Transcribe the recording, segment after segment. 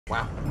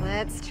Wow.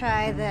 Let's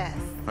try this.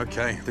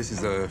 Okay, this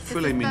is a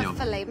filet mignon.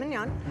 Filet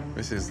mignon.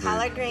 This is the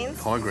collard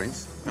greens. Collard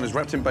greens. And it's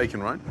wrapped in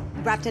bacon, right?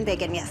 Wrapped in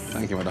bacon, yes.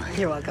 Thank you, madam.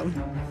 You're welcome.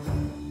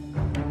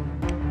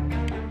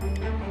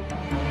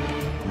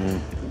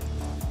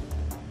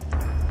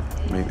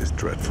 Meat is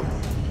dreadful.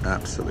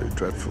 Absolute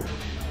dreadful.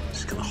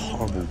 It's got a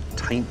horrible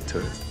taint to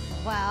it.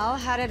 Well,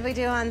 how did we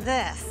do on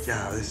this?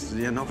 Yeah, this is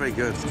not very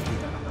good.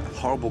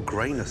 Horrible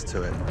grayness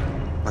to it.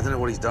 I don't know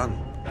what he's done.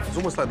 It's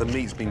almost like the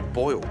meat's been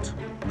boiled.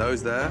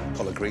 Nose there,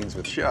 collard greens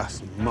with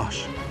just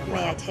mush.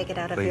 May I take it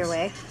out of your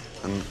way?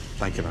 And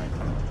thank you, mate.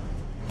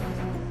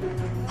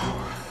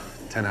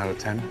 10 out of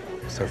 10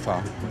 so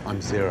far. I'm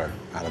 0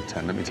 out of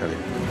 10, let me tell you.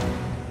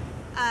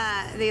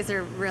 These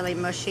are really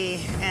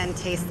mushy and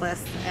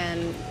tasteless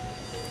and...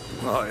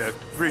 Oh, yeah.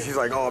 Rishi's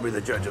like, oh, I'll be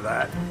the judge of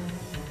that.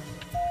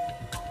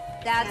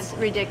 That's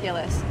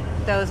ridiculous.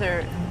 Those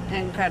are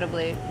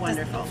incredibly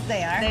wonderful.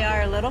 They are? They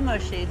are a little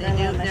mushy.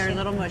 They're mushy. a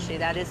little mushy.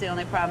 That is the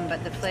only problem,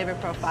 but the flavor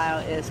profile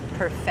is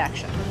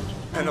perfection.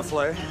 And the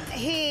filet?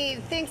 He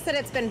thinks that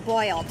it's been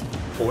boiled.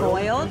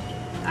 Boiled?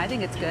 I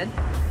think it's good.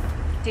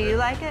 Do you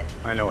like it?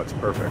 I know it's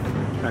perfect.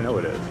 I know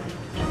it is.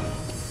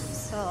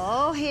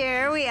 So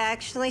here we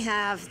actually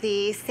have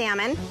the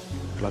salmon.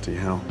 Bloody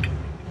hell.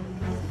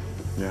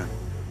 Yeah.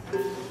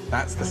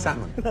 That's the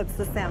salmon. That's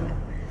the salmon.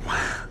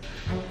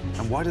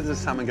 And why did the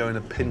salmon go in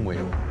a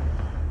pinwheel?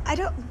 I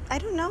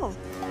don't know.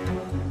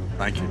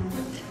 Thank you.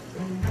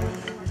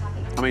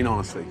 I mean,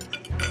 honestly,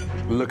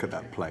 look at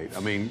that plate. I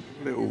mean,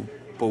 little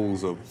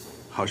balls of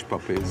hush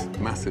puppies,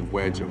 massive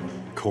wedge of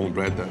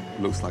cornbread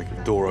that looks like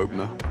a door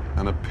opener,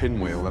 and a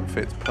pinwheel that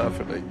fits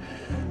perfectly,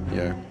 you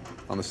know,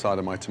 on the side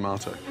of my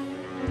tomato.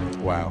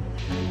 Wow.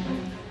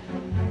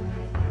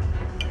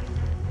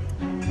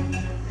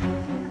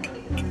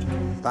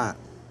 That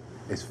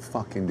is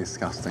fucking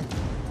disgusting.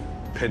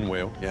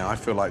 Pinwheel. Yeah, I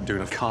feel like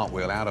doing a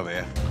cartwheel out of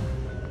here.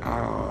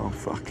 Oh,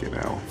 fucking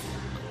hell.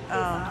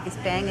 Oh, he's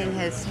banging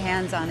his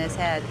hands on his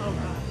head.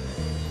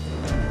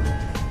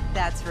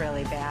 That's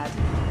really bad.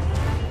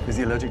 Is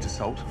he allergic to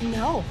salt?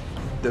 No.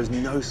 There's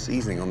no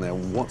seasoning on there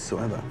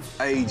whatsoever.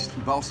 Aged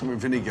balsamic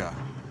vinegar,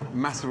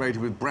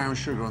 macerated with brown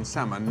sugar on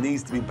salmon,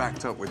 needs to be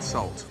backed up with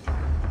salt.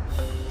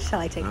 Shall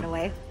I take it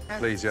away?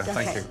 Please, yeah,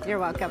 thank Okay, you. you're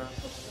welcome.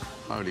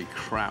 Holy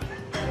crap.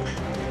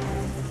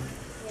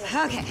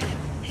 Okay.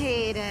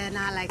 He did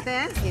not like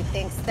this. He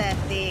thinks that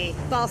the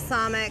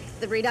balsamic,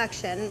 the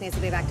reduction, needs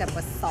to be backed up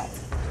with salt.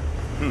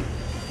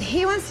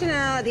 He wants to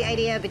know the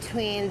idea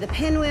between the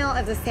pinwheel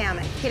of the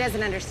salmon. He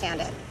doesn't understand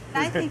it.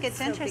 I think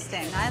it's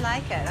interesting. I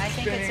like it. I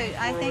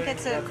think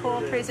it's a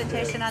cool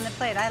presentation on the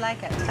plate. I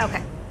like it.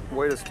 Okay.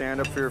 Way to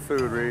stand up for your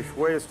food, Rish.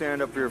 Way to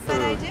stand up for your food.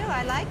 But I do.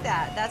 I like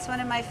that. That's one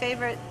of my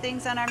favorite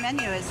things on our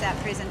menu is that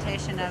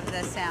presentation of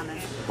the salmon.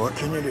 What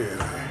can you do?